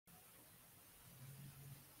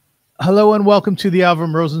Hello and welcome to the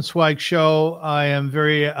Avrum Rosensweig show. I am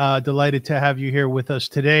very delighted to have you here with us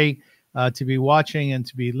today, to be watching and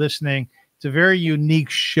to be listening. It's a very unique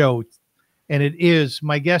show, and it is.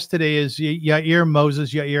 My guest today is Yair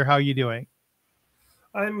Mozes. Yair, how are you doing?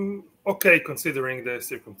 I'm okay considering the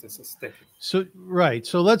circumstances. Thank you.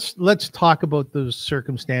 So let's talk about those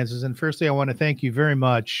circumstances. And firstly, I want to thank you very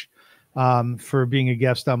much for being a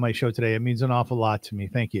guest on my show today. It means an awful lot to me.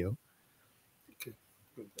 Thank you. Okay,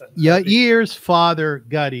 good. Yair's father,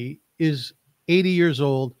 Gadi, is 80 years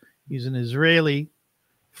old. He's an Israeli,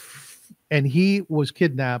 and he was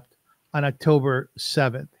kidnapped on October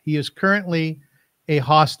 7th. He is currently a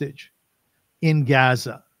hostage in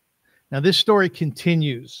Gaza. Now, this story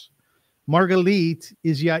continues. Margalit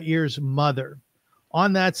is Yair's mother.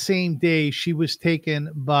 On that same day, she was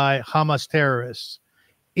taken by Hamas terrorists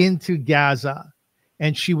into Gaza,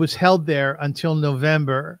 and she was held there until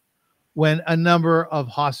November, when a number of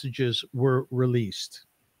hostages were released.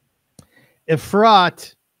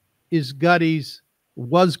 Efrat was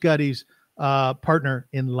Gadi's partner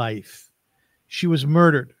in life. She was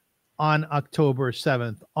murdered on October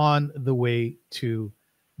 7th on the way to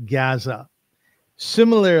Gaza.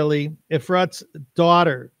 Similarly, Efrat's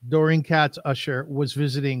daughter, Doreen Katz Usher, was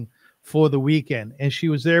visiting for the weekend, and she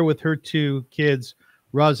was there with her two kids,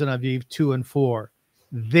 Raz and Aviv, 2 and 4.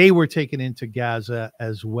 They were taken into Gaza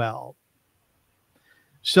as well.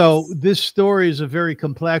 So this story is a very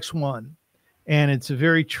complex one, and it's a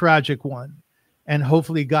very tragic one. And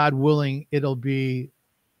hopefully, God willing, it'll be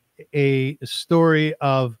a story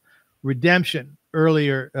of redemption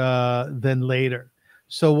earlier than later.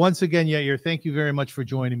 So once again, Yair, thank you very much for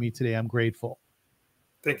joining me today. I'm grateful.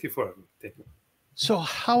 Thank you for having me. Thank you. So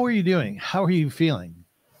how are you doing? How are you feeling?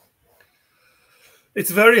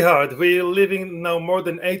 It's very hard. We're living now more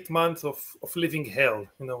than 8 months of living hell.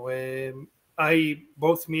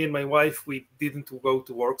 Both me and my wife, we didn't go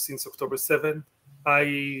to work since October 7th.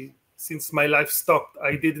 Since my life stopped,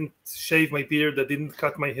 I didn't shave my beard. I didn't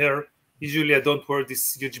cut my hair. Usually I don't wear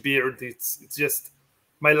this huge beard. It's just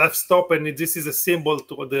my life stopped, and this is a symbol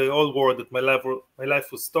to the whole world that my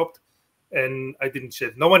life was stopped, and I didn't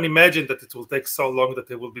shave. No one imagined that it will take so long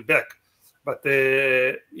that I will be back. But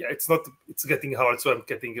it's getting hard, so I'm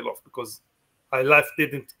getting it off because my life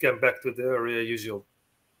didn't come back to the usual.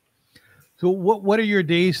 So what are your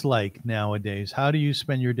days like nowadays? How do you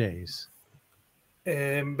spend your days?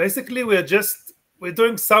 Basically, we're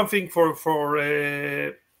doing something for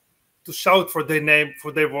to shout for their name,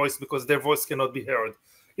 for their voice, because their voice cannot be heard.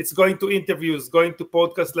 It's going to interviews, going to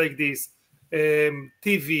podcasts like this,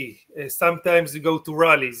 TV. Sometimes we go to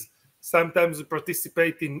rallies. Sometimes we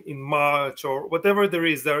participate in march or whatever there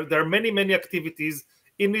is. There are many activities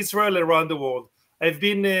in Israel and around the world. I've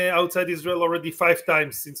been outside Israel already 5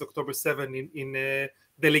 times since October 7 in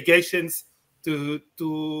delegations to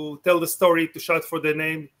tell the story, to shout for their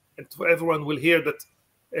name, and to everyone will hear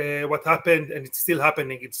that what happened, and it's still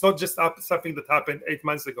happening. It's not just something that happened 8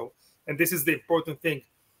 months ago. And this is the important thing.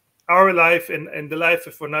 Our life and the life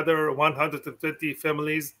of another 120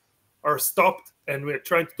 families are stopped, and we're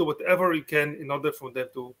trying to do whatever we can in order for them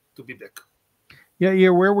to be back. Yeah.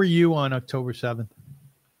 Where were you on October 7th?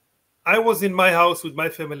 I was in my house with my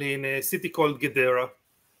family in a city called Gedera.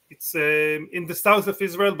 It's in the south of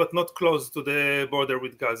Israel, but not close to the border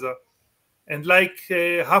with Gaza. And like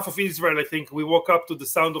half of Israel, I think, we woke up to the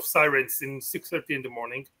sound of sirens in 6:30 in the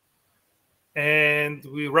morning. And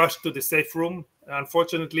we rushed to the safe room.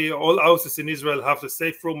 Unfortunately, all houses in Israel have a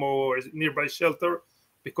safe room or a nearby shelter,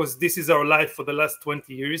 because this is our life for the last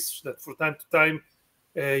 20 years, that from time to time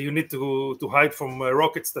you need to hide from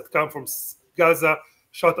rockets that come from Gaza,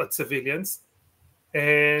 shot at civilians.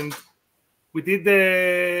 And we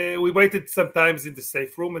waited sometimes in the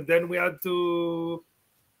safe room, and then we had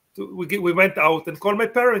we went out and called my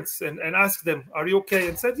parents and asked them, are you okay?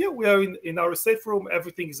 And said, yeah, we are in our safe room,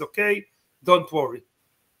 everything is okay, don't worry.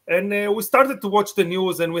 And we started to watch the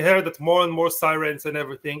news, and we heard that more and more sirens and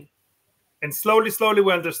everything. And slowly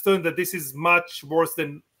we understood that this is much worse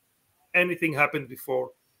than anything happened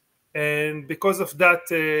before. And because of that,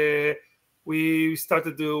 we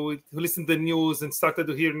started to listen to the news and started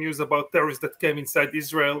to hear news about terrorists that came inside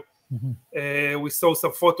Israel. Mm-hmm. We saw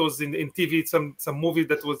some photos in TV, some movie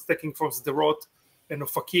that was taken from Sderot and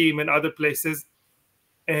Ofakim and other places.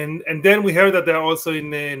 And then we heard that they're also in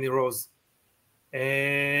Niroz.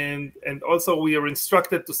 And also we are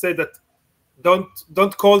instructed to say that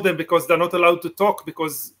don't call them, because they're not allowed to talk,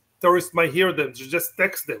 because terrorists might hear them. Just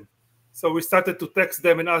text them. So we started to text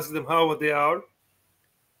them and ask them how they are.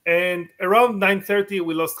 And around 9:30,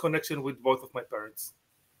 we lost connection with both of my parents,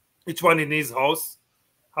 each one in his house.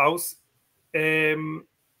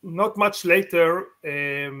 not much later,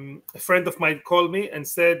 a friend of mine called me and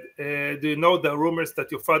said, "Do you know the rumors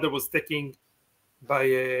that your father was taken by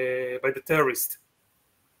the terrorist?"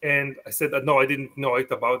 And I said, "No, I didn't know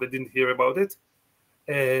it about. I didn't hear about it."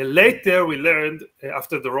 Later, we learned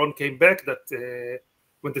after the Ron came back that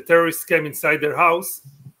when the terrorists came inside their house,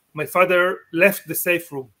 my father left the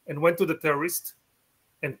safe room and went to the terrorist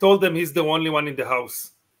and told them he's the only one in the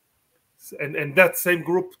house. And that same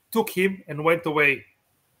group took him and went away.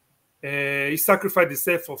 He sacrificed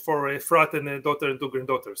himself for Efrat and a daughter and two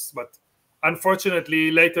granddaughters. But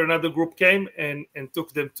unfortunately, later another group came and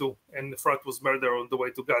took them too. And Efrat was murdered on the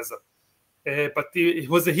way to Gaza. But he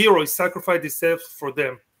was a hero. He sacrificed himself for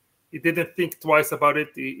them. He didn't think twice about it.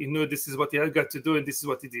 He knew this is what he had got to do, and this is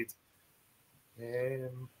what he did.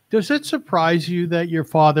 Does it surprise you that your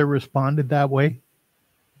father responded that way?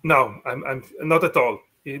 No, I'm not at all.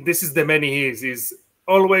 This is the man he is. He's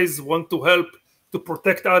always want to help, to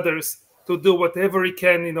protect others, to do whatever he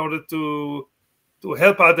can in order to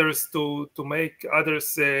help others, to make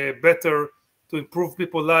others better, to improve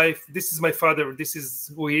people's life. This is my father. This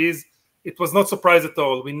is who he is. It was not surprise at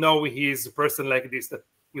all. We know he is a person like this that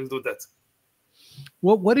will do that.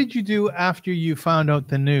 What did you do after you found out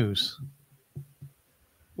the news?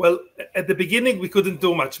 Well, at the beginning, we couldn't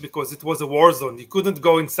do much because it was a war zone. You couldn't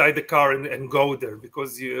go inside the car and go there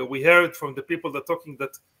because we heard from the people that talking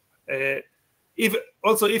that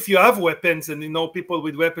if you have weapons and people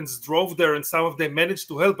with weapons drove there and some of them managed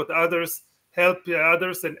to help, but others helped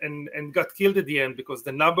others and got killed at the end because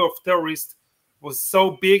the number of terrorists was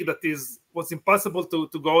so big that it was impossible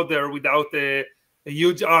to go there without a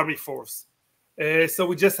huge army force. So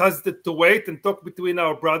we just had to wait and talk between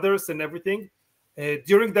our brothers and everything.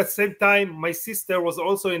 During that same time, my sister was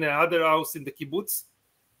also in another house in the kibbutz,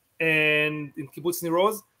 and in kibbutz Nir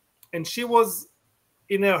Oz, and she was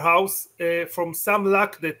in her house. From some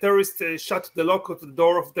luck, the terrorists shut the lock of the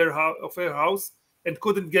door of her house and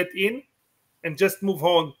couldn't get in, and just move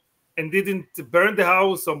on, and didn't burn the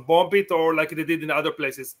house or bomb it or like they did in other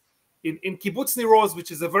places. In kibbutz Nir Oz,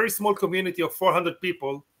 which is a very small community of 400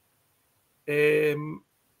 people,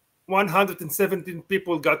 117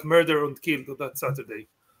 people got murdered and killed on that Saturday.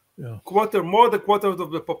 Yeah. More than quarter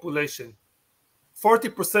of the population.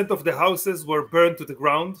 40% of the houses were burned to the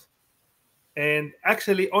ground, and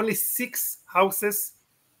actually only 6 houses.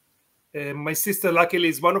 My sister luckily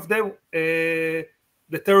is one of them. The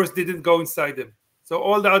terrorists didn't go inside them. So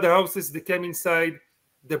all the other houses, they came inside,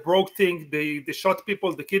 they broke things, they shot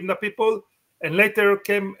people, they kidnapped people, and later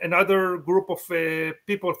came another group of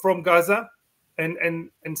people from Gaza and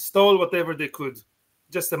stole whatever they could.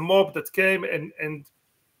 Just a mob that came and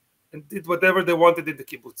did whatever they wanted in the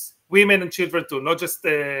kibbutz. Women and children too, not just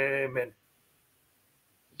men.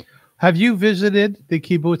 Have you visited the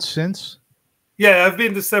kibbutz since? Yeah, I've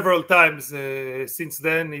been there several times since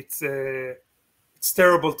then. It's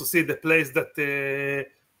terrible to see the place that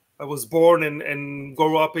I was born and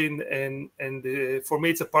grew up in, and for me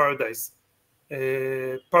it's a paradise.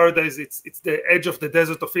 Paradise, it's the edge of the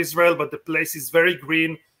desert of Israel, but the place is very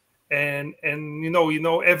green, and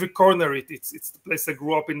every corner it's the place I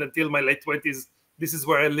grew up in until my late 20s. This is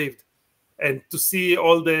where I lived, and to see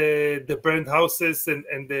all the burned houses and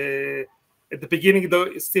at the beginning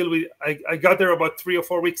though, still I got there about 3 or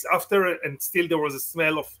 4 weeks after, and still there was a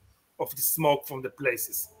smell of the smoke from the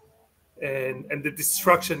places, and the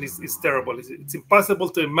destruction is terrible. It's impossible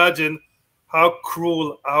to imagine how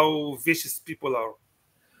cruel, how vicious people are.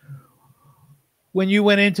 When you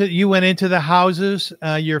went into the houses,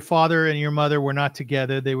 your father and your mother were not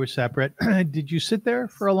together; they were separate. Did you sit there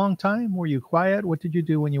for a long time? Were you quiet? What did you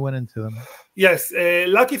do when you went into them? Yes,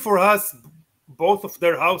 lucky for us, both of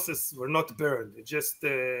their houses were not burned. It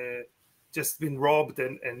just been robbed,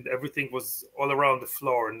 and everything was all around the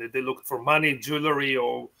floor, and they looked for money, jewelry,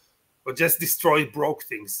 or just destroyed, broke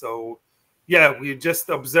things. So yeah, we just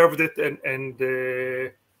observed it, and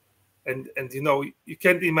you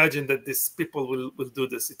can't imagine that these people will do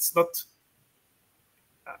this. It's not.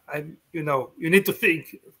 You need to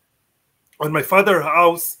think. On my father's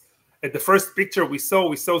house, at the first picture we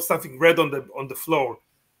saw something red on the floor,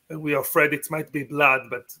 and we are afraid it might be blood.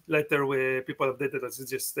 But later, people updated us.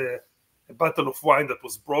 It's just a bottle of wine that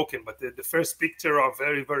was broken. But the first picture are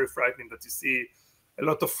very, very frightening. That you see a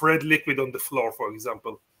lot of red liquid on the floor, for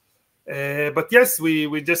example. But yes,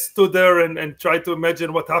 we just stood there and tried to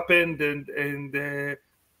imagine what happened, and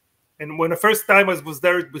when the first time I was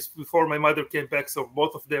there before my mother came back, so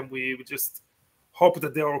both of them we just hope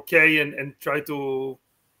that they're okay and try to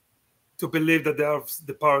believe that they have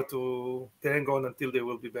the power to hang on until they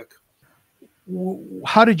will be back.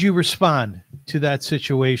 How did you respond to that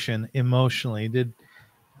situation emotionally?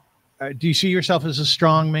 Do you see yourself as a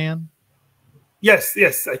strong man? Yes,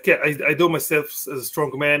 yes, I can. I do myself as a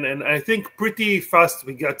strong man, and I think pretty fast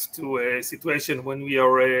we got to a situation when we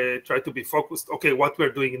are try to be focused. Okay, what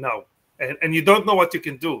we're doing now, and you don't know what you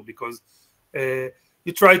can do because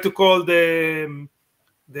you try to call the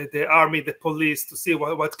army, the police, to see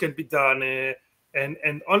what can be done.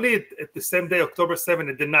 And only at the same day, October 7th,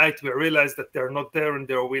 at the night, we realized that they're not there, and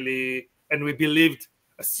they're really, and we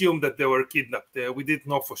assumed that they were kidnapped. We didn't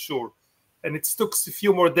know for sure. And it took a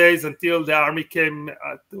few more days until the army came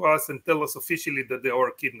to us and tell us officially that they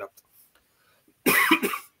were kidnapped.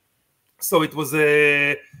 So it was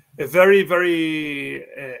a very, very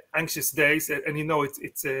anxious days. And you know,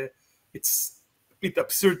 it's a bit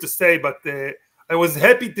absurd to say, but I was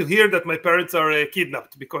happy to hear that my parents are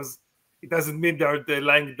kidnapped, because it doesn't mean they're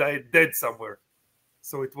lying dead somewhere.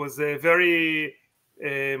 So it was a very,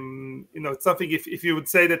 you know, it's something. If you would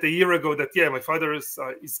say that a year ago that my father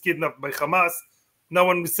is kidnapped by Hamas, no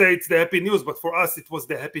one would say it's the happy news. But for us, it was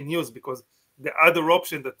the happy news, because the other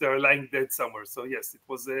option that they're lying dead somewhere. So yes, it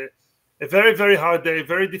was a very, very hard day,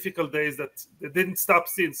 very difficult days that didn't stop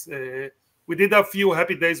since. We did have a few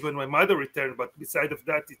happy days when my mother returned, but beside of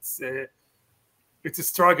that, it's a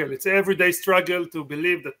struggle. It's an everyday struggle to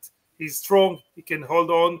believe that he's strong, he can hold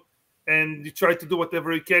on, and you try to do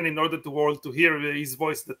whatever you can in order to hear his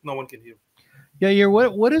voice that no one can hear. Yair,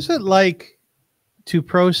 what is it like to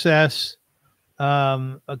process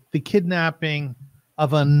the kidnapping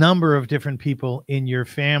of a number of different people in your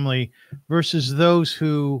family versus those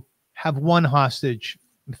who have one hostage,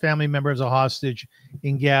 family member as a hostage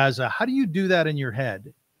in Gaza? How do you do that in your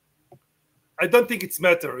head? I don't think it's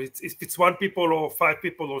matter. If it's 1 people or 5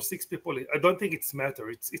 people or 6 people, I don't think it's matter.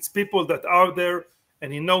 It's people that are there,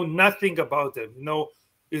 and you know nothing about them.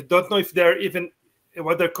 You don't know if they're even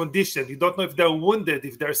what their condition. You don't know if they're wounded,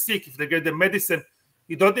 if they're sick, if they get the medicine.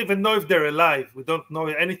 You don't even know if they're alive. We don't know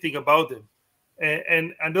anything about them,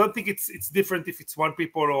 and I don't think it's different if it's 1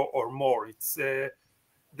 people or more. It's the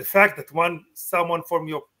fact that someone from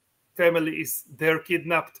your family is there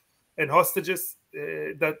kidnapped and hostages.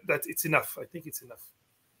 That it's enough. I think it's enough.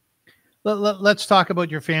 Let's talk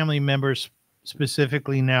about your family members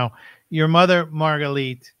specifically now. Your mother,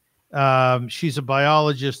 Margalit, she's a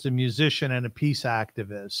biologist, a musician, and a peace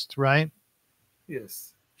activist, right?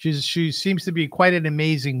 Yes. She seems to be quite an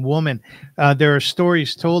amazing woman. There are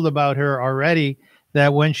stories told about her already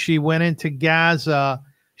that when she went into Gaza,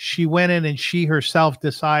 she went in and she herself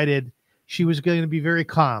decided she was going to be very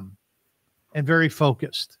calm and very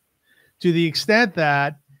focused, to the extent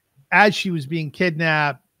that as she was being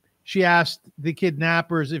kidnapped, she asked the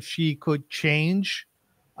kidnappers if she could change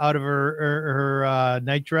out of her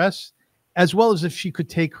nightdress, as well as if she could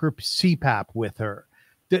take her CPAP with her.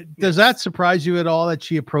 Does that surprise you at all that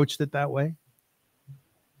she approached it that way?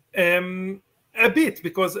 A bit,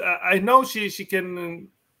 because I know she can.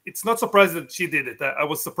 It's not surprised that she did it. I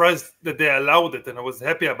was surprised that they allowed it, and I was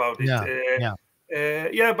happy about it.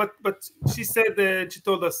 Yeah. But she said, she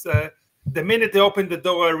told us, the minute they opened the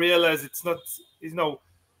door, I realized it's not,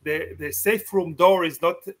 the safe room door is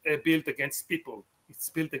not built against people. It's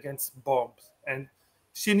built against bombs. And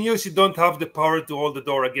she knew she don't have the power to hold the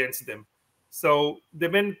door against them. So the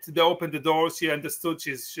minute they opened the door, she understood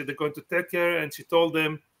they're going to take her, and she told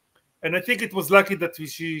them, and I think it was lucky that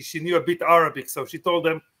she knew a bit Arabic. So she told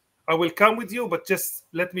them, I will come with you, but just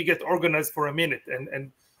let me get organized for a minute.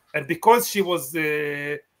 And because she was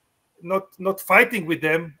not fighting with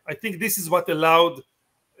them, I think this is what allowed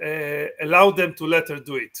them to let her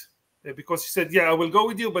do it, because she said, I will go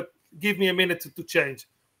with you, but give me a minute to change,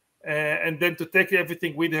 and then to take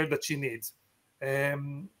everything with her that she needs.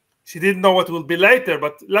 She didn't know what will be later,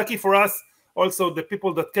 but lucky for us, also the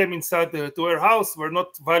people that came inside to her house were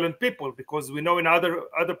not violent people, because we know in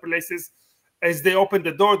other places, as they opened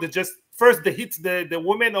the door, they hit the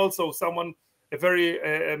woman, also someone, a very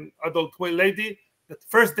adult lady, that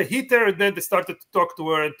first they hit her, and then they started to talk to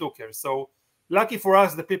her and took her. So lucky for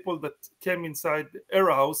us, the people that came inside her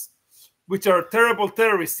house, which are terrible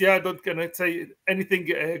terrorists, cannot say anything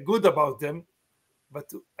good about them, but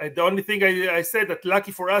the only thing I said, that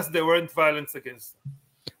lucky for us, there weren't violence against them.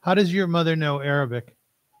 How does your mother know Arabic?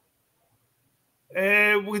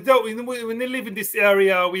 We don't. When we live in this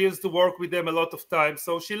area, we used to work with them a lot of times.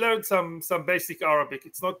 So she learned some basic Arabic.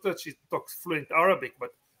 It's not that she talks fluent Arabic,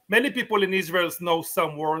 but many people in Israel know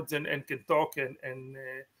some words and can talk. And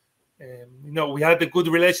we had a good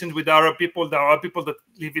relation with Arab people. There are people that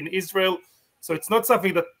live in Israel, so it's not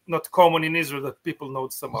something that not common in Israel that people know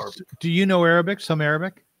some Arabic. Do you know Arabic? Some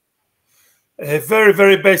Arabic? Very,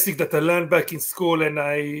 very basic that I learned back in school, and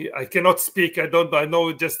I cannot speak. I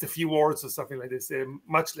know just a few words or something like this.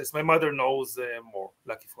 Much less. My mother knows more.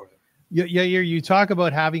 Lucky for her. Yeah, you talk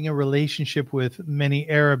about having a relationship with many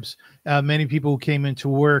Arabs, many people who came into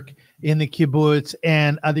work in the kibbutz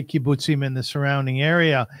and other kibbutzim in the surrounding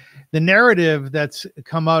area. The narrative that's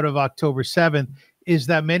come out of October 7th is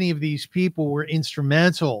that many of these people were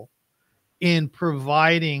instrumental in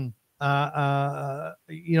providing,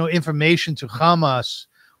 information to Hamas,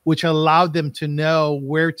 which allowed them to know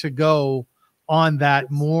where to go on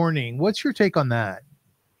that morning. What's your take on that?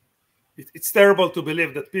 It's terrible to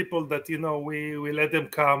believe that people that we let them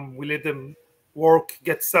come, we let them work,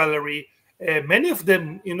 get salary. Many of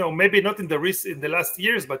them, maybe not in the last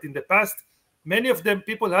years, but in the past, many of them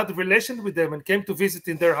people had relations with them and came to visit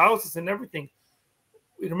in their houses and everything.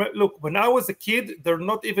 Look, when I was a kid, there's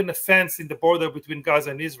not even a fence in the border between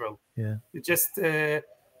Gaza and Israel. Yeah, it just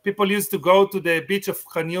people used to go to the beach of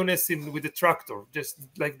Khan Yunis with a tractor, just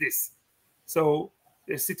like this. So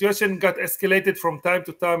the situation got escalated from time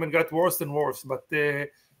to time and got worse and worse. But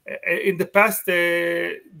in the past,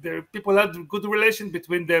 the people had good relation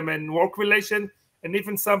between them and work relation, and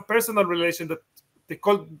even some personal relation that they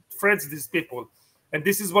called friends. These people, and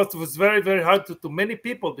this is what was very, very hard to many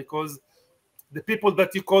people, because the people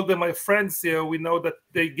that you call them my friends here, we know that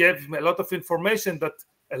they gave a lot of information that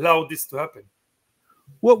allowed this to happen.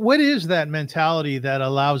 What is that mentality that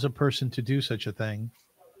allows a person to do such a thing?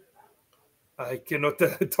 I cannot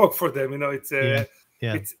talk for them. Yeah.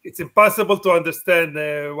 It's impossible to understand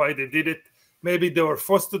why they did it. Maybe they were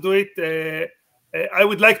forced to do it. I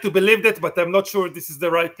would like to believe that, but I'm not sure this is the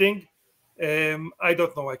right thing. I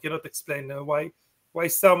don't know. I cannot explain why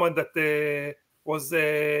someone that was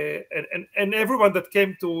and everyone that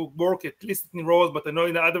came to work, at least in Rose, but I know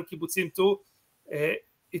in the other kibbutzim too,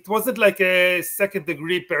 it wasn't like a second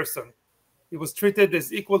degree person. He was treated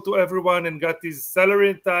as equal to everyone and got his salary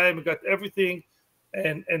in time, got everything,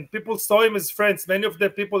 and people saw him as friends. Many of the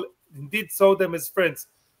people indeed saw them as friends,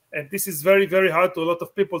 and this is very, very hard to a lot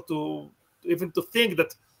of people to even to think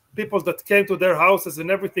that people that came to their houses and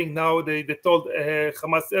everything, now they told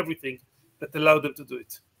Hamas everything that allowed them to do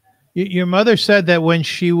it. Your mother said that when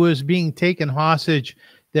she was being taken hostage,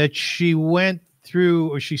 that she went through,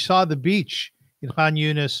 or she saw the beach in Khan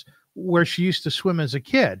Yunis where she used to swim as a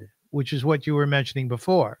kid, which is what you were mentioning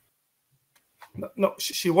before. No,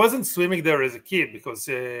 she wasn't swimming there as a kid, because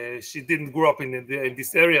she didn't grow up in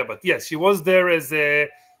this area. But yes, she was there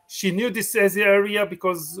she knew this as the area,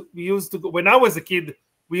 because we used to go, when I was a kid,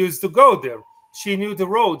 we used to go there. She knew the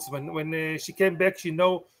roads. When she came back, she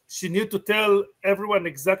knew to tell everyone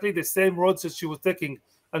exactly the same roads that she was taking,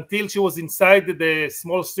 until she was inside the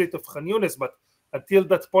small street of Khan Yunis. But until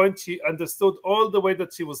that point, she understood all the way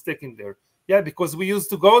that she was taking there. Yeah, because we used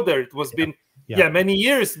to go there. It was been many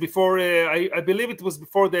years before. I believe it was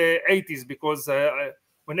before the 80s, because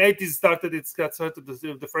when 80s started, it got started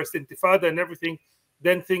the first Intifada and everything.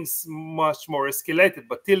 Then things much more escalated.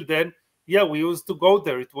 But till then, yeah, we used to go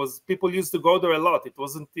there. People used to go there a lot. It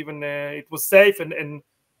wasn't even. It was safe and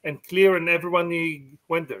clear, and everyone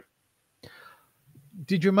went there.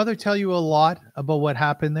 Did your mother tell you a lot about what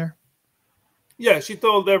happened there? Yeah, she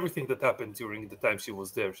told everything that happened during the time she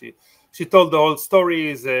was there. She told the whole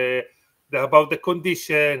stories about the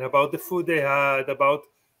condition, about the food they had, about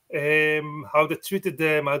how they treated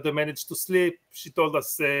them, how they managed to sleep. She told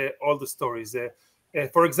us all the stories.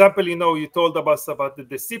 For example, you told us about the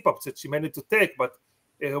CPAPs that she managed to take, but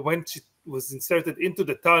when she was inserted into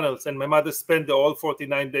the tunnels, and my mother spent the all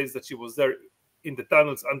 49 days that she was there in the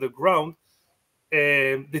tunnels underground,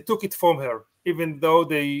 they took it from her, even though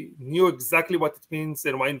they knew exactly what it means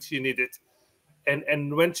and when she needed it.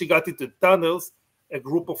 And when she got into the tunnels, a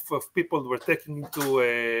group of people were taken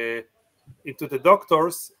into the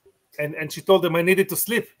doctors, and she told them, I needed to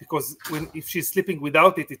sleep, because if she's sleeping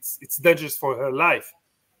without it, it's dangerous for her life.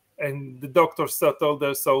 And the doctors told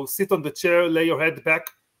her, so sit on the chair, lay your head back,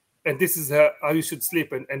 and this is how you should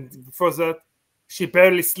sleep. And before that, she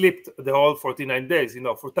barely slept the whole 49 days.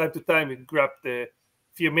 For time to time, it grabbed a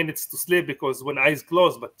few minutes to sleep, because when eyes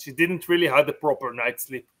closed, but she didn't really have a proper night's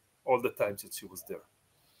sleep all the times that she was there.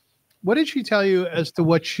 What did she tell you as to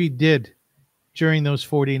what she did during those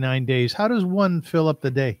 49 days? How does one fill up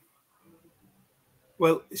the day?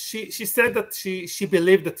 Well, she said that she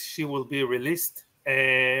believed that she will be released,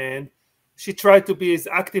 and she tried to be as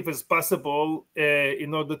active as possible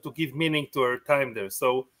in order to give meaning to her time there.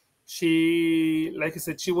 So she, like I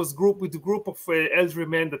said, she was with a group of elderly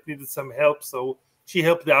men that needed some help. So she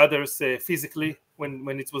helped the others physically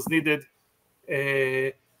when it was needed.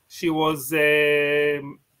 She was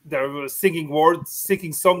they're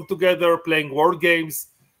singing song together, playing war games.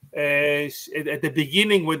 At the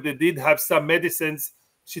beginning, when they did have some medicines,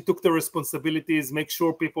 she took the responsibilities, make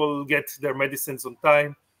sure people get their medicines on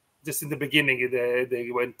time. Just in the beginning, they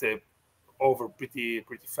went over pretty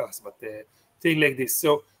fast, but thing like this.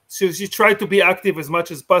 So she tried to be active as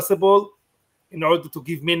much as possible in order to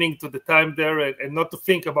give meaning to the time there, and not to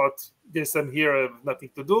think about, yes, I'm here, I have nothing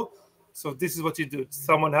to do. So this is what you do.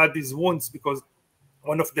 Someone had these wounds because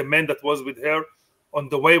one of the men that was with her on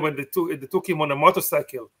the way, when they took him on a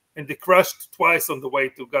motorcycle, and they crashed twice on the way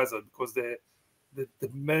to Gaza, because the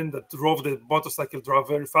man that drove the motorcycle drove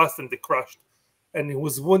very fast, and they crashed, and he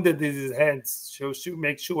was wounded in his hands. So she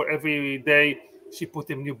makes sure every day she put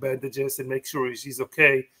him new bandages and make sure she's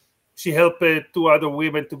okay. She helped two other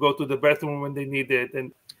women to go to the bathroom when they needed.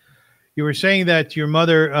 And you were saying that your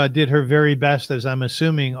mother did her very best, as I'm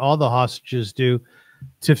assuming all the hostages do,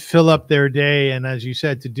 to fill up their day, and as you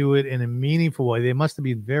said, to do it in a meaningful way. They must have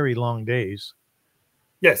been very long days.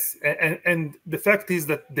 Yes, and the fact is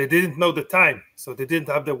that they didn't know the time, so they didn't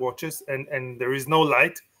have their watches, and there is no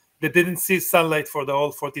light. They didn't see sunlight for the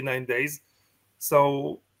whole 49 days,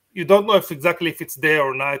 so you don't know exactly if it's day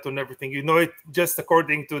or night and everything. You know it just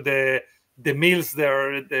according to the meals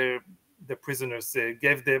the prisoners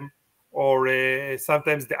gave them, or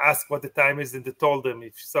sometimes they ask what the time is, and they told them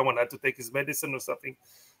if someone had to take his medicine or something.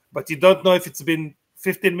 But you don't know if it's been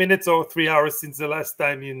 15 minutes or 3 hours since the last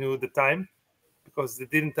time you knew the time, because they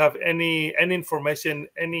didn't have any information,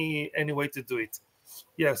 any way to do it.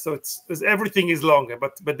 Yeah, so it's everything is longer.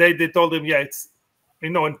 But they told them, yeah, it's,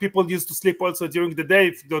 and people used to sleep also during the day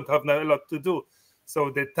if you don't have a lot to do. So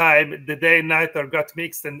the day and night got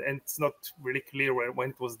mixed, and it's not really clear when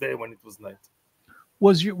it was day, when it was night.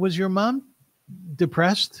 Was your mom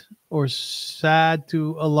depressed or sad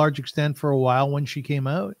to a large extent for a while when she came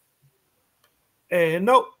out?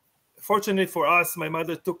 No. Fortunately for us, my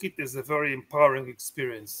mother took it as a very empowering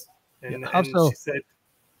experience. And, How so? She said,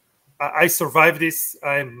 I survived this.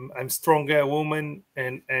 I'm stronger woman,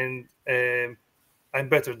 and I'm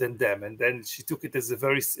better than them. And then she took it as a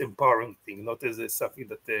very empowering thing, not as something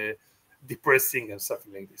that depressing and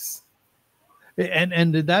something like this.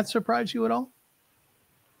 And did that surprise you at all?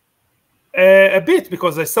 A bit,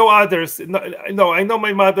 because I saw others. No, I know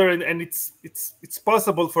my mother, and it's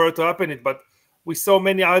possible for her to happen it, but we saw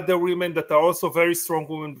many other women that are also very strong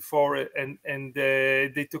women before, and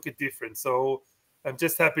they took it different. So I'm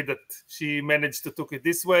just happy that she managed to took it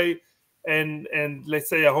this way, and let's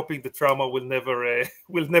say I'm hoping the trauma will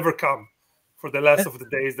never come for the last of the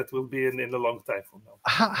days that will be in a long time from now.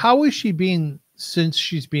 How is she being since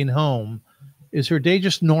she's been home? Is her day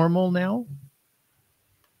just normal now?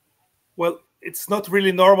 Well, it's not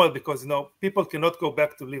really normal, because people cannot go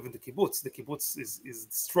back to live in the kibbutz. The kibbutz is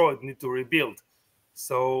destroyed, need to rebuild.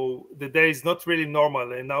 So the day is not really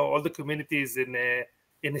normal, and now all the community is in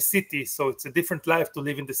a city. So it's a different life to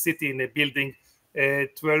live in the city, in a building,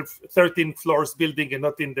 13 floors building, and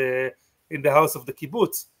not in the house of the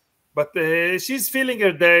kibbutz. But she's feeling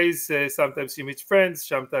her days. Sometimes she meets friends.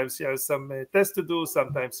 Sometimes she has some tests to do.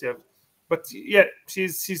 Sometimes she has. But yeah,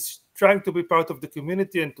 she's trying to be part of the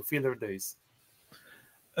community and to feel her days.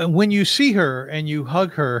 When you see her and you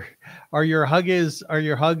hug her, are your hugs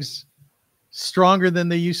stronger than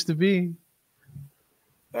they used to be?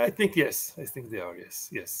 I think yes. I think they are.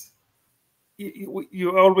 Yes.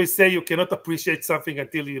 You always say you cannot appreciate something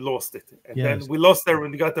until you lost it, and then we lost her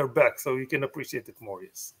when we got her back, so you can appreciate it more.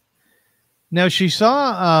 Yes. Now she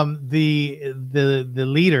saw the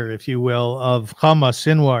leader, if you will, of Hamas,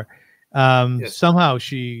 Sinwar. Yes. Somehow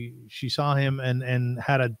she saw him and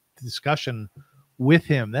had a discussion with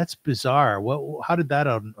him. That's bizarre. How did that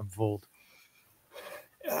unfold?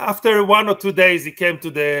 After 1 or 2 days, he came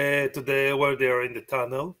to the where they are in the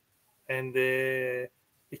tunnel, and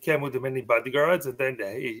he came with many bodyguards, and then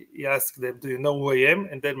he asked them, "Do you know who I am?"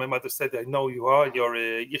 And then my mother said, "I know you are. You're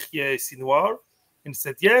Yihye Sinwar." And he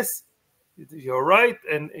said, "Yes, you're right."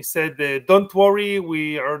 And he said, "Don't worry,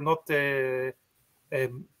 we are not.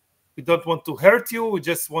 We don't want to hurt you. We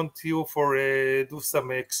just want you for do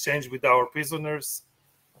some exchange with our prisoners."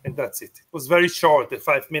 And that's it. It was very short, a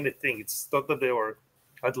 5-minute thing. It's not that they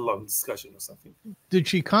had a long discussion or something. Did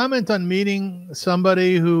she comment on meeting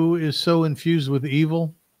somebody who is so infused with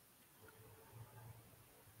evil?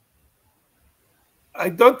 I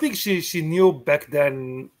don't think she knew back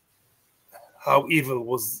then how evil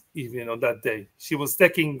was even on that day. She was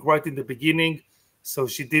taking right in the beginning, so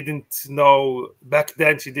she didn't know back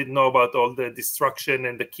then. She didn't know about all the destruction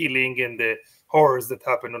and the killing and the horrors that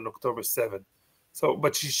happened on October 7th. So,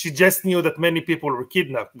 but she just knew that many people were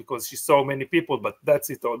kidnapped because she saw many people. But that's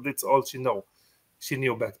it. That's all she know. she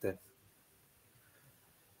knew back then.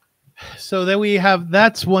 So then we have,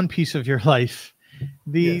 that's one piece of your life.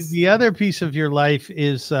 The other piece of your life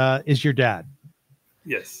is your dad.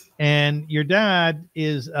 Yes. And your dad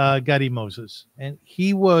is Yair Mozes, and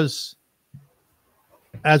he was,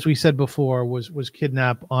 as we said before, was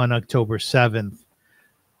kidnapped on October 7th.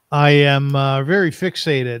 I am very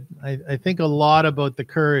fixated. I think a lot about the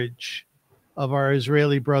courage of our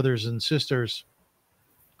Israeli brothers and sisters.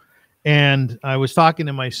 And I was talking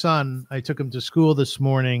to my son. I took him to school this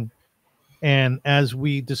morning, and as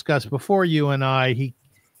we discussed before, you and I, he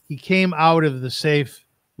came out of the safe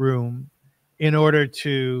room in order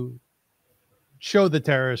to show the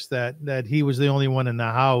terrorists that he was the only one in the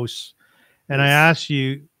house. And Yes. I asked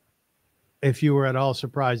you if you were at all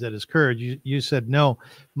surprised at his courage. You said no.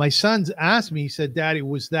 My son's asked me, he said, Daddy,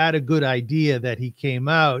 was that a good idea that he came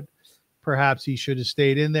out? Perhaps he should have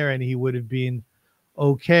stayed in there and he would have been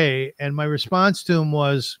okay. And my response to him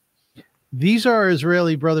was, these are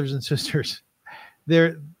Israeli brothers and sisters.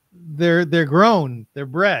 They're grown, they're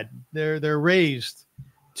bred, they're raised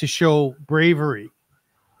to show bravery.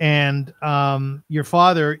 And your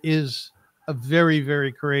father is a very,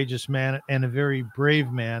 very courageous man and a very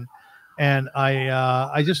brave man. And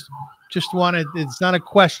I just wanted, it's not a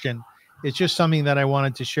question, it's just something that I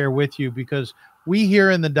wanted to share with you, because we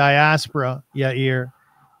here in the diaspora, Yair,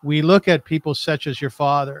 we look at people such as your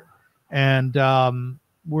father, and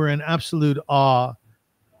we're in absolute awe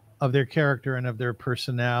of their character and of their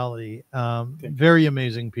personality. Very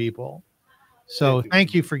amazing people. So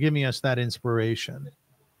thank you for giving us that inspiration.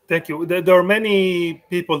 Thank you. There are many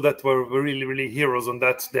people that were really, really heroes on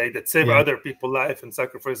that day, that saved other people's life and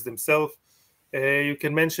sacrificed themselves. You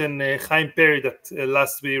can mention Chaim Perry, that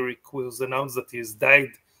last week was announced that he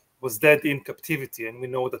was dead in captivity, and we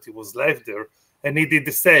know that he was alive there. And he did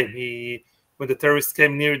the same. When the terrorists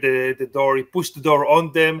came near the door, he pushed the door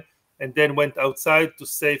on them, and then went outside to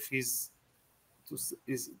save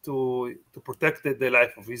to protect the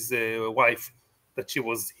life of his wife, that she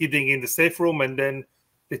was hiding in the safe room, and then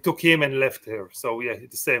they took him and left her. So yeah,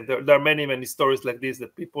 it's the same. There are many stories like this,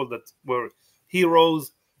 that people that were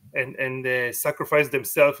heroes and sacrificed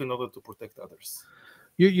themselves in order to protect others.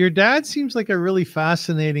 Your dad seems like a really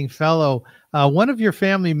fascinating fellow. One of your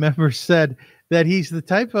family members said that he's the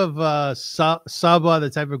type of Saba, the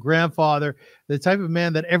type of grandfather, the type of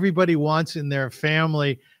man that everybody wants in their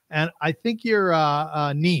family. And I think your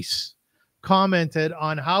niece commented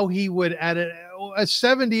on how he would, at a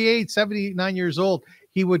 78, 79 years old,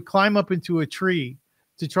 he would climb up into a tree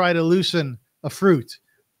to try to loosen a fruit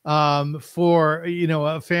for,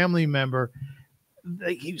 a family member.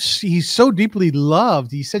 He's so deeply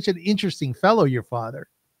loved. He's such an interesting fellow, your father.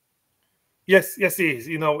 Yes, he is.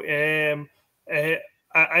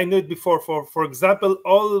 I knew it before. For example,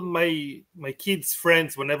 all my kids'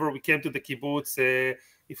 friends, whenever we came to the kibbutz,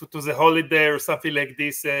 if it was a holiday or something like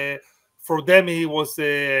this, for them he was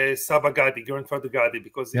Saba Gadi, grandfather Gadi,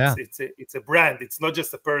 because it's a brand. It's not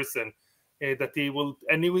just a person that he will,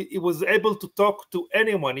 and he was able to talk to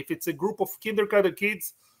anyone. If it's a group of kindergarten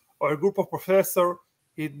kids or a group of professor,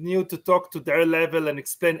 he knew to talk to their level and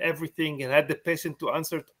explain everything, and had the patience to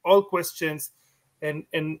answer all questions, and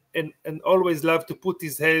always loved to put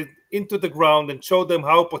his head into the ground and show them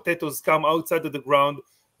how potatoes come outside of the ground.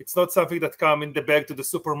 It's not something that come in the bag to the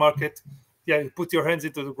supermarket. You put your hands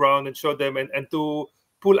into the ground and show them, and to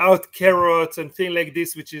pull out carrots and things like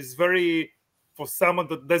this, which is very, for someone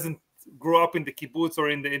that doesn't grow up in the kibbutz or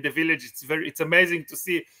in the village, it's amazing to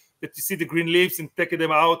see that you see the green leaves and take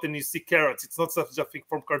them out and you see carrots. It's not something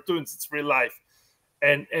from cartoons, it's real life.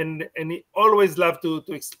 And he always loved to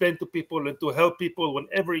explain to people and to help people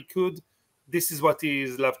whenever he could. This is what he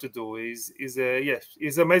loved to do. He's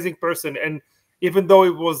an amazing person. And even though he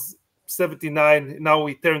was 79, now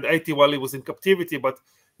he turned 80 while he was in captivity, but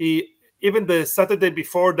even the Saturday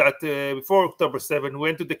before that, before October 7, we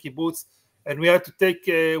went to the kibbutz, and we had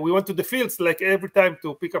to we went to the fields like every time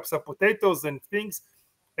to pick up some potatoes and things.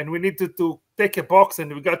 And we needed to take a box,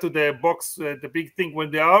 and we got to the box, the big thing when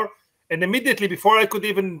they are. And immediately, before I could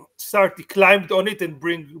even start, he climbed on it and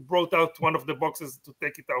brought out one of the boxes to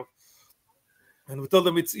take it out. And we told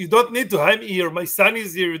him, you don't need to. I'm here. My son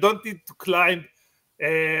is here. You don't need to climb.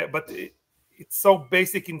 But it's so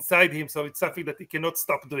basic inside him, so it's something that he cannot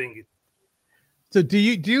stop doing it. So do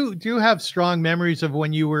you have strong memories of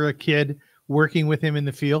when you were a kid working with him in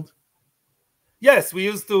the field? Yes, we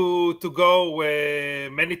used to go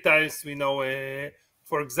many times.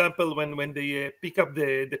 For example, when they pick up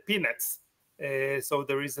the peanuts, so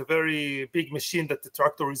there is a very big machine that the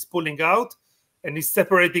tractor is pulling out, and he's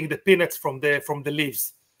separating the peanuts from the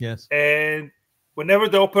leaves. Yes. And whenever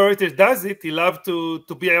the operator does it, he loves to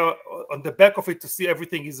be on the back of it to see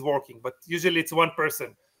everything is working. But usually it's one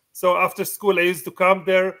person. So after school, I used to come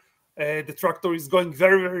there. The tractor is going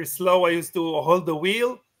very, very slow. I used to hold the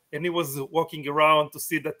wheel, and he was walking around to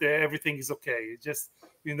see that everything is okay.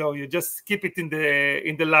 You just keep it in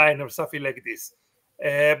the line or something like this.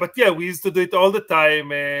 But yeah, we used to do it all the time,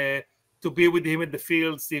 to be with him in the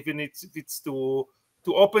fields, even if it's to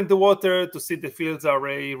open the water to see the fields are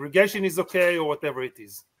irrigation is okay or whatever it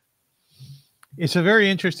is. It's a very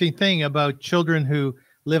interesting thing about children who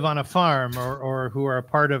live on a farm or who are a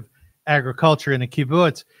part of agriculture in a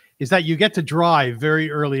kibbutz is that you get to drive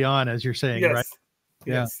very early on, as you're saying, right? Yes,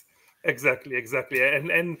 Yeah. yes, exactly.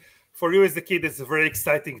 And for you as a kid, it's very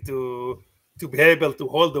exciting to be able to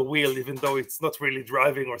hold the wheel, even though it's not really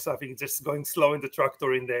driving or something, just going slow in the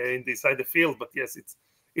tractor in the side the field. But yes,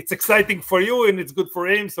 it's exciting for you and it's good for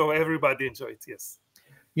him, so everybody enjoys it. Yes.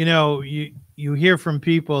 You know, you hear from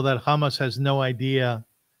people that Hamas has no idea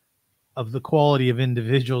of the quality of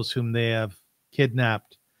individuals whom they have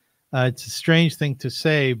kidnapped. It's a strange thing to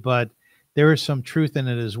say, but there is some truth in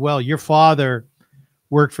it as well. Your father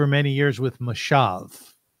worked for many years with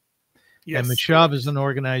Mashav. Yes, and Mashav is an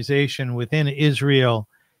organization within Israel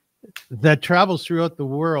that travels throughout the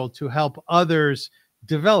world to help others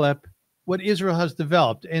develop what Israel has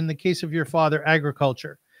developed. In the case of your father,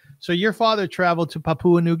 agriculture. So your father traveled to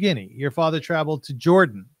Papua New Guinea. Your father traveled to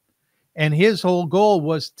Jordan. And his whole goal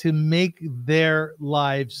was to make their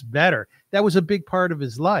lives better. That was a big part of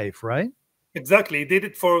his life, right? Exactly. He did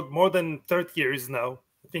it for more than 30 years now.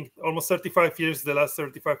 I think almost 35 years, the last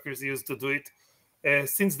 35 years he used to do it,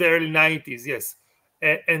 since the early 90s, yes.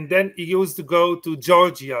 And then he used to go to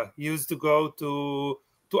Georgia. He used to go to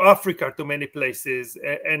Africa, to many places,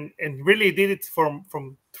 and really did it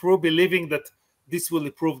from through believing that this will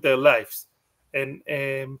improve their lives. And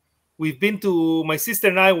we've been to, my sister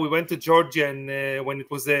and I, we went to Georgia, and when it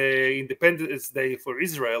was Independence Day for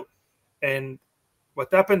Israel. And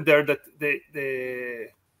what happened there, that the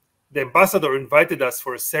ambassador invited us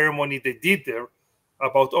for a ceremony they did there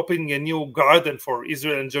about opening a new garden for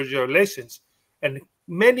Israel and Georgia relations. And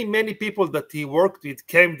many people that he worked with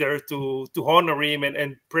came there to honor him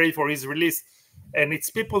and pray for his release. And it's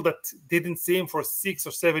people that didn't see him for 6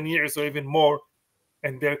 or 7 years or even more,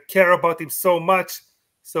 and they care about him so much.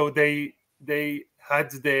 So they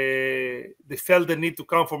felt the need to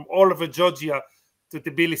come from all over Georgia to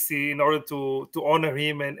Tbilisi in order to honor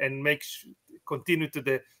him and continue to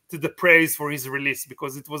the praise for his release,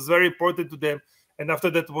 because it was very important to them. And after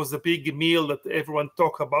that was a big meal that everyone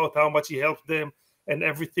talked about how much he helped them and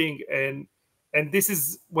everything. And this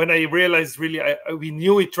is when I realized really we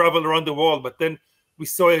knew he traveled around the world, but then we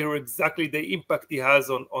saw exactly the impact he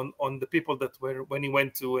has on the people that were when he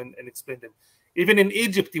went to and explained them. Even in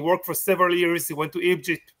Egypt, he worked for several years. He went to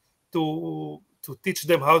Egypt to teach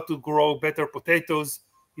them how to grow better potatoes.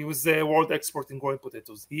 He was a world expert in growing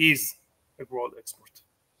potatoes. He is a world expert.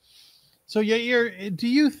 So, Yair, do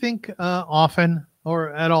you think often,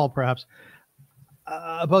 or at all perhaps,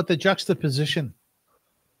 about the juxtaposition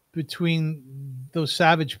between those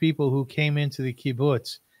savage people who came into the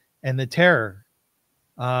kibbutz and the terror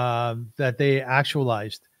that they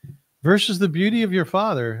actualized versus the beauty of your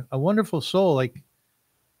father, a wonderful soul? Like,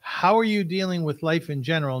 how are you dealing with life in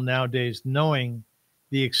general nowadays, knowing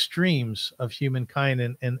the extremes of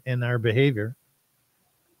humankind and our behavior?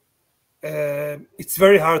 It's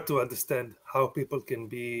very hard to understand how people can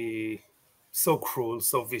be so cruel,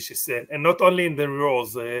 so vicious, and not only in the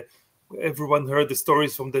roles. Everyone heard the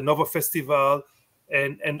stories from the Nova Festival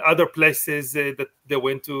and other places that they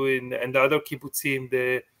went to and the other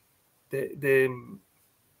kibbutzim.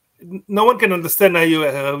 No one can understand how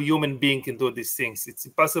a human being can do these things. It's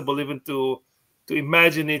impossible even to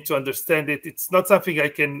imagine it, to understand it. It's not something I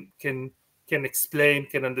can explain,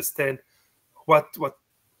 can understand.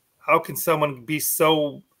 How can someone be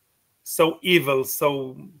so evil,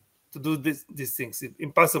 so to do these things? It's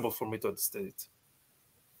impossible for me to understand it.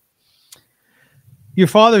 Your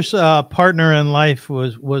father's partner in life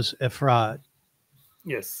was Efrat.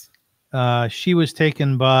 Yes. She was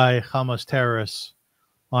taken by Hamas terrorists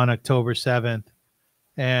on October 7th,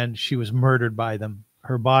 and she was murdered by them.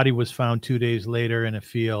 Her body was found 2 days later in a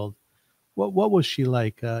field. What was she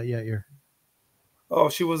like, Yair? Oh,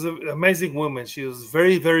 she was an amazing woman. She was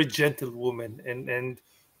very, very gentle woman and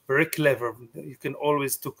very clever. You can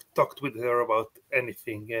always talk with her about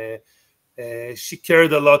anything. She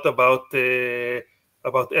cared a lot about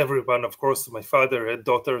everyone. Of course, my father, her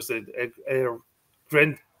daughters, her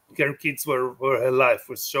grandkids were her life.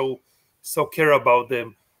 Was so care about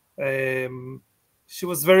them. She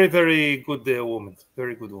was very, very good woman.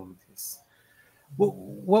 Very good woman. Yes.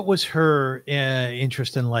 What was her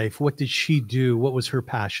interest in life? What did she do? What was her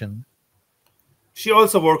passion? She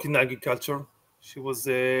also worked in agriculture. She was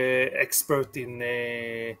an expert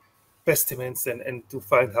in pestilence and to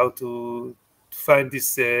find how to find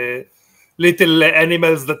these little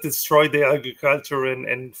animals that destroy the agriculture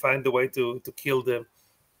and find a way to kill them.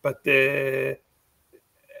 But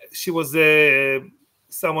she was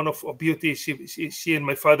someone of beauty. She and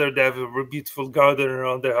my father, they have a very beautiful garden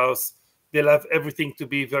around their house. They love everything to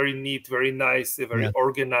be very neat, very nice, very Yeah.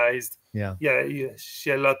 organized. Yeah. Yeah, she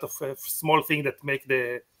had a lot of small things that make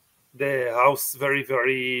the house very,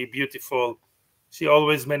 very beautiful. She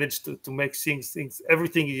always managed to make things.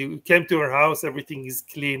 Everything you came to her house, everything is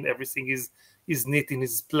clean, everything is neat in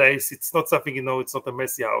its place. It's not something, it's not a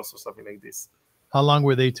messy house or something like this. How long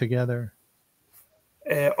were they together?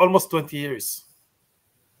 Almost 20 years.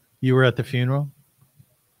 You were at the funeral?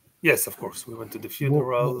 Yes, of course. We went to the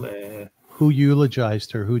funeral. Who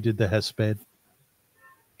eulogized her? Who did the hesped?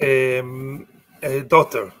 A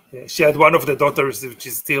daughter. She had one of the daughters, which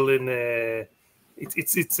is still in.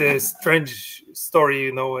 It's a strange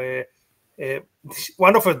story,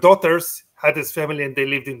 one of her daughters had his family and they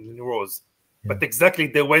lived in Rose, but exactly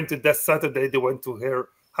they went to that Saturday. They went to her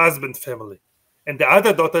husband's family, and the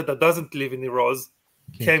other daughter that doesn't live in Rose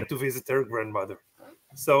came to visit her grandmother.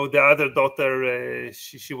 So the other daughter,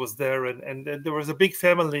 she was there, and there was a big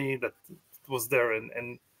family that was there,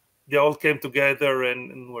 and they all came together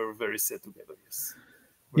and were very sad together. Yes.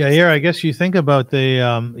 Yeah, here I guess you think about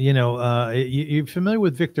the, you're familiar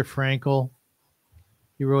with Viktor Frankl.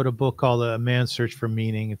 He wrote a book called A Man's Search for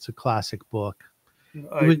Meaning. It's a classic book.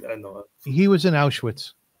 I know. He was in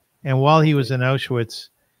Auschwitz, and while he was in Auschwitz,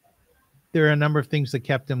 there are a number of things that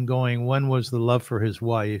kept him going. One was the love for his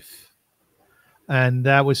wife, and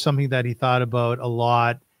that was something that he thought about a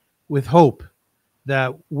lot, with hope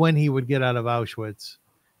that when he would get out of Auschwitz,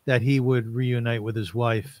 that he would reunite with his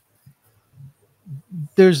wife.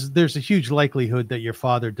 There's a huge likelihood that your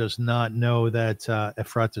father does not know that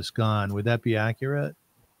Efrat is gone. Would that be accurate?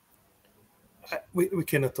 We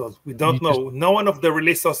cannot tell. We don't know. No one of the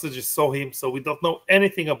released hostages saw him, so we don't know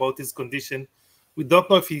anything about his condition. We don't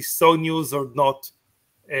know if he saw news or not.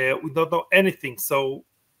 We don't know anything. So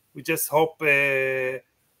we just hope.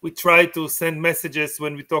 We try to send messages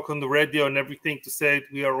when we talk on the radio and everything to say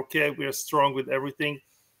we are okay, we are strong with everything.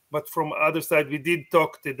 But from other side, we did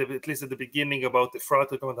talk at least at the beginning about the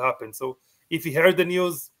fraud and what happened. So if he heard the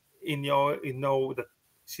news, you know that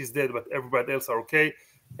she's dead, but everybody else are okay.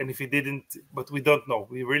 And if he didn't, but we don't know.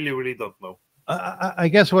 We really, really don't know. I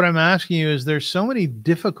guess what I'm asking you is there's so many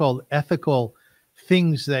difficult ethical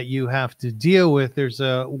things that you have to deal with. There's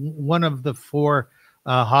one of the four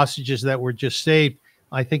hostages that were just saved.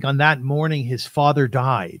 I think on that morning, his father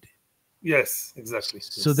died. Yes, exactly.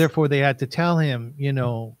 So yes. Therefore, they had to tell him,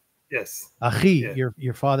 yes, Achi,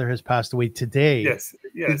 your father has passed away today. Yes,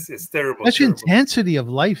 it's terrible. Such terrible. Intensity of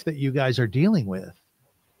life that you guys are dealing with.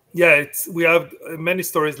 Yeah, we have many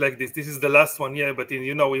stories like this. This is the last one, but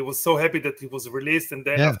he was so happy that he was released, and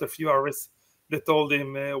then after a few hours, they told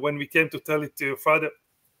him when we came to tell it to your father,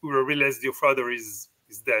 we realized your father is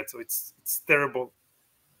dead. So it's terrible.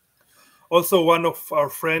 Also, one of our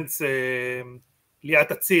friends, Liat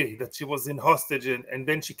Atziri, that she was in hostage, and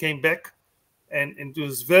then she came back, and it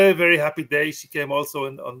was very, very happy day. She came also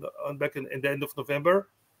on back in the end of November,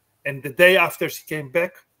 and the day after she came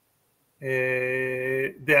back,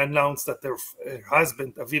 they announced that her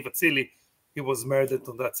husband, Aviv Atzili, he was murdered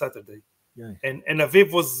on that Saturday. Yeah. And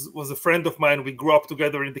Aviv was a friend of mine. We grew up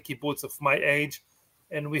together in the kibbutz of my age,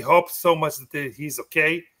 and we hoped so much that he's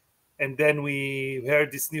okay. And then we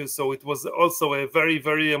heard this news. So it was also a very,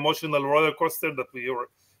 very emotional roller coaster that we were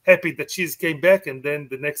happy that she came back. And then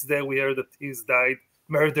the next day we heard that he's died,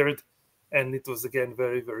 murdered. And it was, again,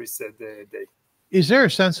 very, very sad day. Is there a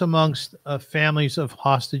sense amongst families of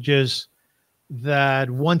hostages that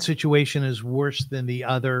one situation is worse than the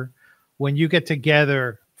other? When you get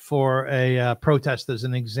together for a protest, as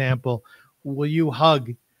an example, will you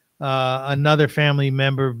hug another family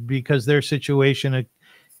member because their situation,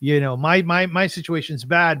 my situation's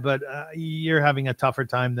bad, but you're having a tougher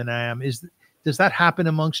time than I am? Does that happen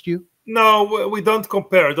amongst you? No, we don't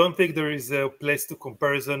compare. I don't think there is a place to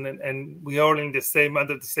comparison, and we are in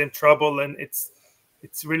under the same trouble, and it's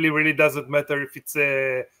really, really doesn't matter if it's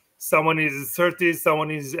someone is 30s,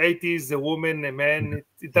 someone is 80s, a woman, a man.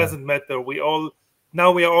 It doesn't matter. We are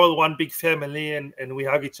all one big family, and we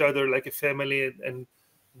hug each other like a family, and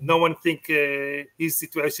no one think his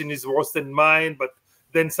situation is worse than mine, but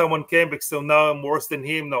then someone came back, so now I'm worse than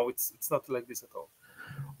him. No, it's not like this at all.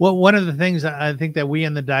 Well, one of the things I think that we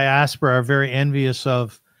in the diaspora are very envious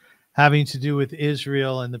of having to do with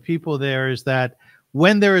Israel and the people there is that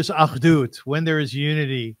when there is achdut, when there is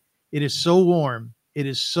unity, it is so warm, it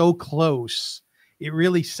is so close, it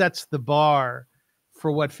really sets the bar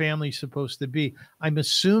for what family is supposed to be. I'm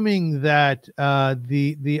assuming that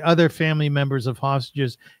the other family members of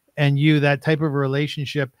hostages and you, that type of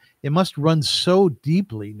relationship, it must run so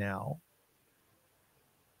deeply now.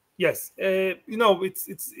 Yes,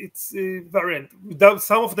 it's variant. Without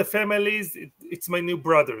some of the families, it's my new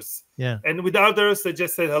brothers, Yeah. and with others, I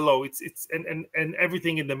just said hello. It's and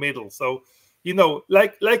everything in the middle. So,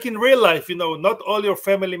 like in real life, not all your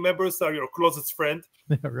family members are your closest friend,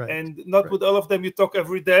 Right. and not Right. with all of them you talk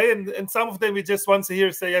every day, and some of them you just once a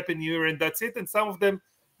year say Happy New Year, and that's it. And some of them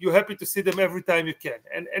you're happy to see them every time you can,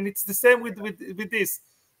 and it's the same with this.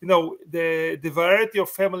 The variety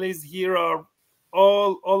of families here are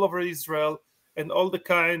all over Israel, and all the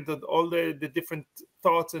kind and all the different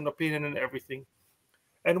thoughts and opinion and everything.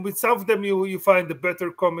 And with some of them, you find the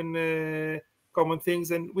better common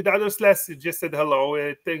things, and with others less. You just said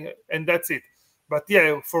hello, thing, and that's it. But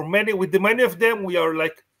yeah, for many, with the many of them, we are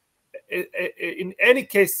like, in any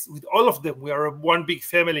case, with all of them, we are one big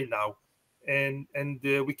family now, and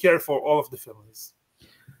we care for all of the families.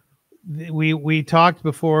 We talked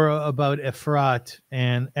before about Efrat,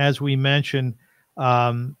 and as we mentioned,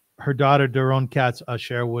 her daughter Doron Katz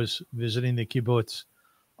Asher was visiting the kibbutz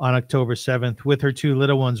on October 7th with her two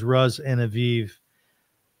little ones, Ruz and Aviv.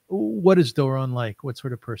 What is Doron like? What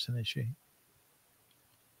sort of person is she?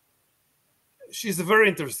 She's a very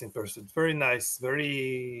interesting person, very nice,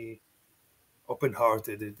 very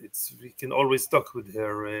open-hearted. It's we can always talk with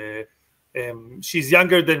her. She's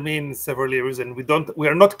younger than me in several years, and we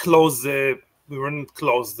are not close. We weren't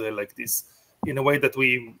close like this in a way that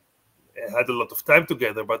we had a lot of time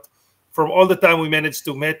together. But from all the time we managed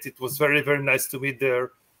to meet, it was very very nice to meet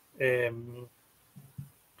there. Um,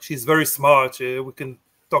 she's very smart. We can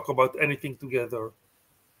talk about anything together.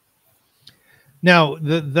 Now,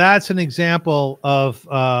 that's an example of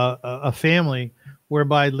a family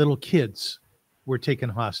whereby little kids were taken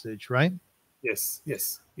hostage, right? Yes,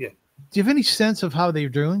 yes, yeah. Do you have any sense of how they're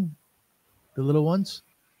doing, the little ones?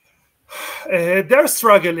 They're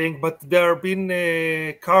struggling, but they're being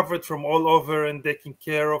covered from all over and taken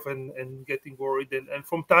care of, and getting worried. And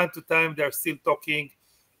from time to time, they're still talking.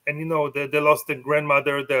 And they lost their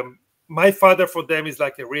grandmother. My father for them is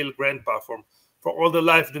like a real grandpa. For all the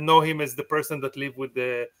life, they know him as the person that lived with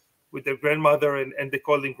their grandmother, and they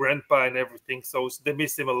call him grandpa and everything. So they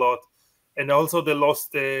miss him a lot. And also they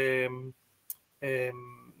lost their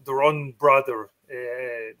own brother,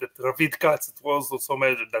 that Ravid Katz, that was also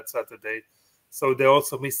murdered that Saturday. So they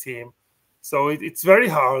also miss him. So it's very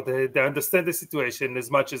hard. They understand the situation as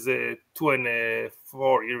much as 2 and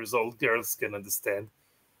 4 years old girls can understand.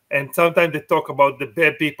 And sometimes they talk about the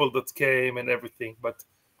bad people that came and everything, but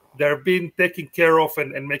they're being taken care of,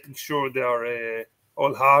 and making sure they are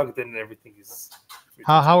all hugged and everything is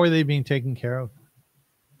How are they being taken care of?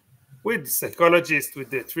 with psychologists, with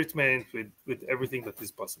the treatment, with everything that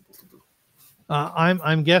is possible to do.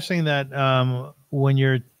 I'm guessing that when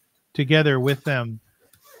you're together with them,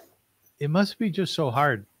 it must be just so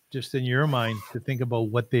hard, just in your mind, to think about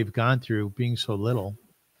what they've gone through, being so little.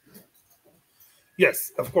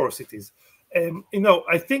 Yes, of course it is.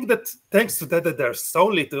 I think that thanks to that they're so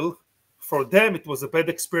little, for them it was a bad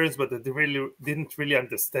experience, but they really didn't really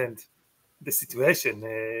understand the situation.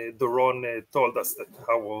 Doron told us that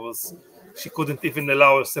how was she couldn't even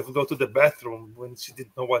allow herself to go to the bathroom when she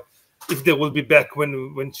didn't know what if they will be back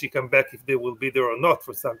when she come back, if they will be there or not.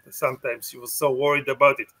 For sometimes she was so worried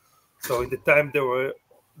about it. So in the time they were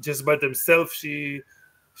just by themselves, she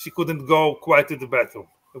couldn't go quite to the bathroom.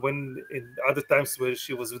 When in other times where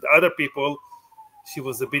she was with other people, she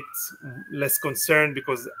was a bit less concerned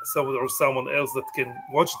because someone else that can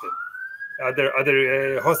watch them, other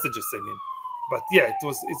hostages, I mean. But yeah,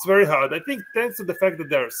 it's very hard. I think thanks to the fact that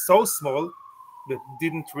they are so small, that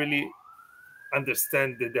didn't really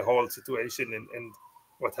understand the whole situation, and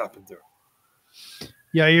what happened there.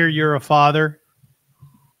 Yair, you're a father.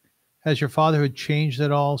 Has your fatherhood changed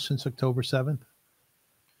at all since October 7th?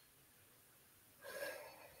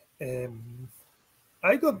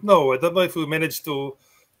 I don't know. I don't know if we managed to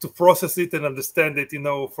process it and understand it.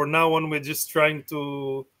 For now on, we're just trying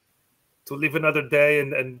to live another day,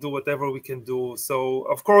 and do whatever we can do. So,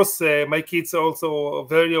 of course, my kids are also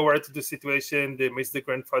very aware to the situation. They miss the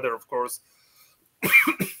grandfather, of course,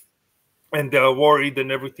 and they are worried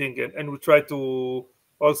and everything. And we try to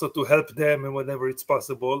also to help them and whenever it's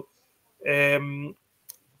possible. Um,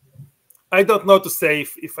 I don't know to say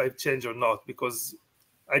if I've changed or not, because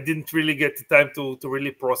I didn't really get the time to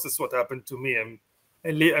really process what happened to me.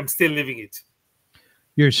 and I'm still living it.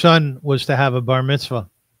 Your son was to have a bar mitzvah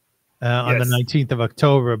on the Yes. 19th of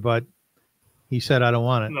October, but he said, I don't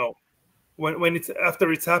want it. No. When it's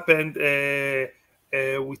after it's happened,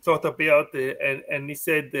 we thought about and he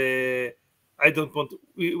said, I don't want.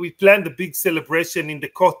 We planned a big celebration in the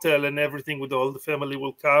kotel and everything with all the family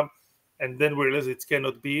will come, and then we realized it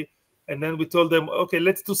cannot be. And then we told them, okay,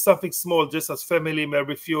 let's do something small, just as family,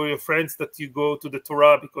 maybe a few of your friends that you go to the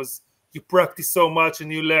Torah because you practice so much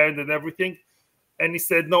and you learn and everything. And he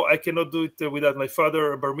said, no, I cannot do it without my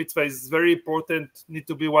father. Bar mitzvah is very important. Need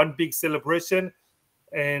to be one big celebration,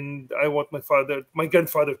 and I want my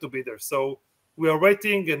grandfather to be there. So we are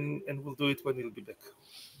waiting, and we'll do it when he'll be back.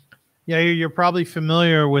 Yeah, you're probably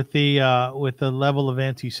familiar with the level of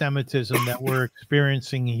anti-Semitism that we're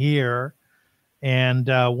experiencing here. And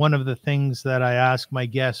one of the things that I ask my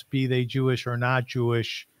guests, be they Jewish or not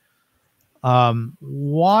Jewish,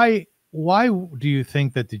 why do you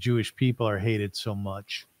think that the Jewish people are hated so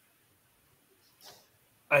much?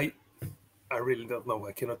 I really don't know.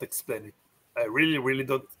 I cannot explain it. I really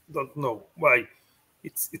don't know why.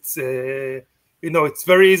 It's it's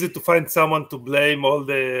very easy to find someone to blame all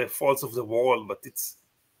the faults of the world, but it's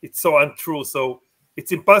so untrue. So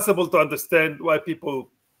it's impossible to understand why people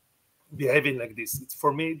behaving like this.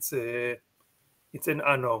 For me, it's an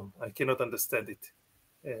unknown. I cannot understand it.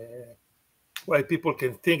 Why people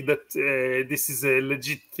can think that this is a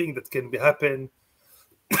legit thing that can be happen,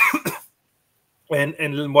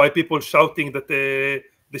 and why people shouting that they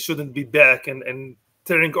shouldn't be back and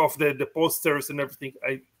tearing off the posters and everything.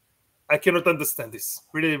 I cannot understand this.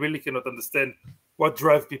 Really cannot understand what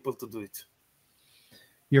drive people to do it.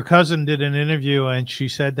 Your cousin did an interview and she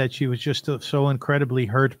said that she was just so incredibly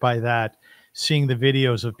hurt by that, seeing the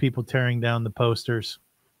videos of people tearing down the posters.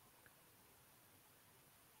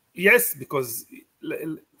 Yes, because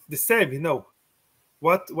the same,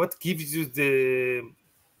 what gives you the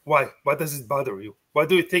why? Why does it bother you? Why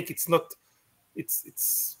do you think it's not?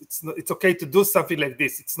 It's okay to do something like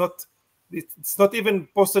this. It's not even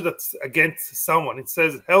posted that's against someone. It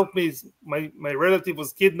says, "Help me! My relative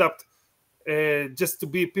was kidnapped." Just to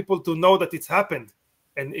be people to know that it's happened,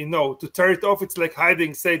 and to tear it off, it's like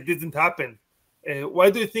hiding, say it didn't happen. Why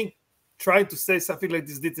do you think trying to say something like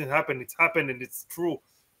this didn't happen? It's happened and it's true,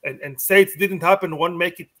 and say it didn't happen won't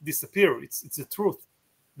make it disappear. It's the truth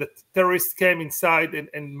that terrorists came inside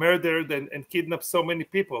and murdered and kidnapped so many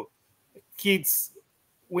people, kids,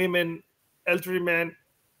 women, elderly men.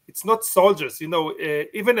 It's not soldiers,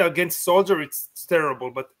 even against soldiers, it's terrible,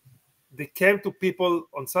 but they came to people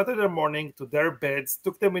on Saturday morning to their beds,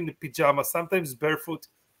 took them in the pajamas, sometimes barefoot,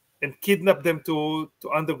 and kidnapped them to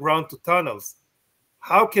underground, to tunnels.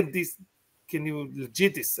 How can you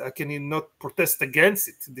legit this? How can you not protest against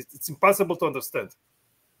it? It's impossible to understand.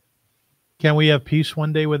 Can we have peace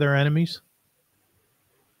one day with our enemies?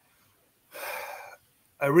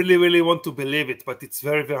 I really want to believe it, but it's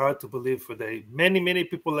very hard to believe today. Many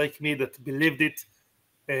people like me that believed it.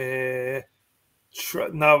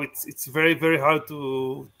 Now it's very hard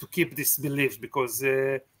to keep this belief because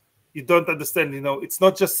you don't understand. It's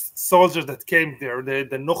not just soldiers that came there,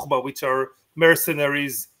 the Nukhba, which are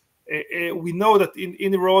mercenaries. We know that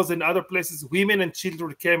in Rose and other places, women and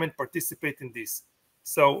children came and participate in this.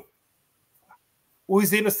 So who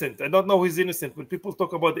is innocent? I don't know who is innocent. When people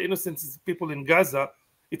talk about the innocent people in Gaza,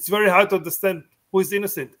 it's very hard to understand who is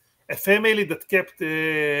innocent. A family that kept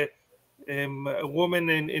a woman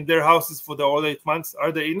in their houses for the whole 8 months,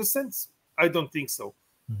 are they innocent? I don't think so.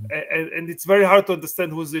 Mm-hmm. And it's very hard to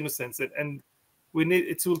understand who's innocent. And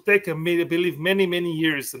it will take, I believe, many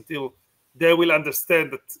years until they will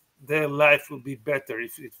understand that their life will be better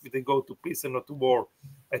if they go to peace and not to war.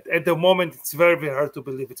 At the moment, it's very hard to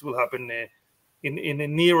believe it will happen in a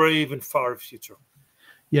near or even far future.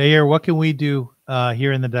 Yair, what can we do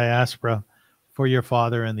here in the diaspora for your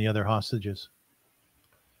father and the other hostages?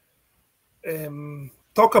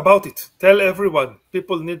 Talk about it. Tell everyone.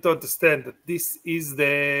 People need to understand that this is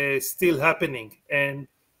still happening, and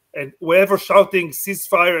whoever shouting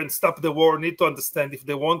ceasefire and stop the war need to understand if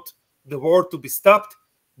they want the war to be stopped,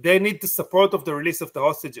 they need the support of the release of the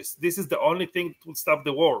hostages. This is the only thing that will stop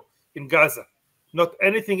the war in Gaza, not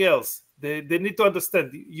anything else. They need to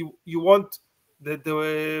understand. You want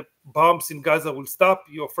the bombs in Gaza will stop.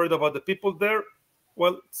 You're afraid about the people there.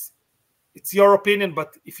 Well, it's your opinion,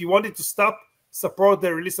 but if you want it to stop, support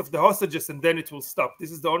the release of the hostages, and then it will stop.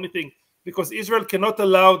 This is the only thing, because Israel cannot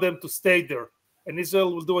allow them to stay there, and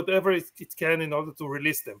Israel will do whatever it can in order to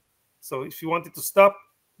release them. So if you want it to stop,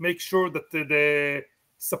 make sure that they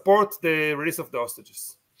support the release of the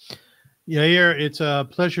hostages. Yair, it's a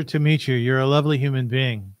pleasure to meet you. You're a lovely human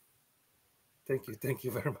being. Thank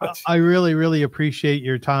you very much. I really, really appreciate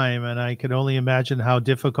your time, and I can only imagine how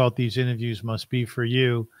difficult these interviews must be for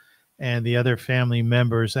you and the other family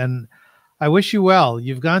members. And I wish you well.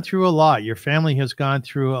 You've gone through a lot. Your family has gone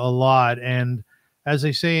through a lot. And as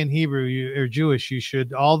they say in Hebrew, you're Jewish, you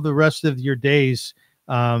should, all the rest of your days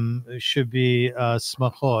should be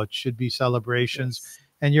smachot, should be celebrations. Yes.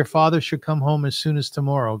 And your father should come home as soon as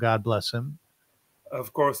tomorrow. God bless him.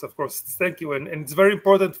 Of course, of course. Thank you. And it's very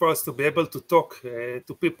important for us to be able to talk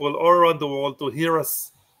to people all around the world to hear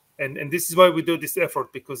us. And this is why we do this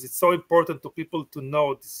effort, because it's so important to people to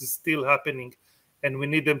know this is still happening and we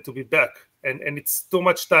need them to be back. And it's too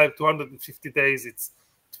much time, 250 days, it's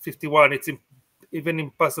 51. It's even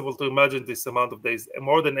impossible to imagine this amount of days,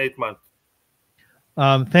 more than 8 months.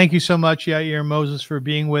 Thank you so much, Yair Mozes, for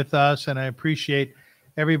being with us. And I appreciate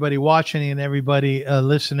everybody watching and everybody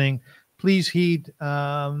listening. Please heed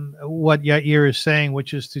what Yair is saying,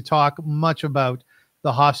 which is to talk much about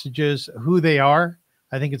the hostages, who they are.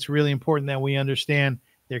 I think it's really important that we understand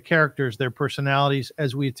their characters, their personalities,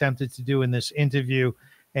 as we attempted to do in this interview,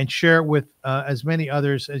 and share it with as many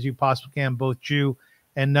others as you possibly can, both Jew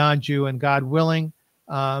and non-Jew. And God willing,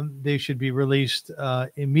 they should be released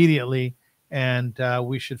immediately, and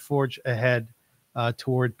we should forge ahead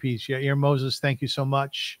toward peace. Yair Mozes, thank you so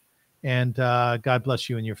much. And God bless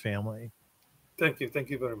you and your family. Thank you. Thank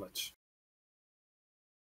you very much.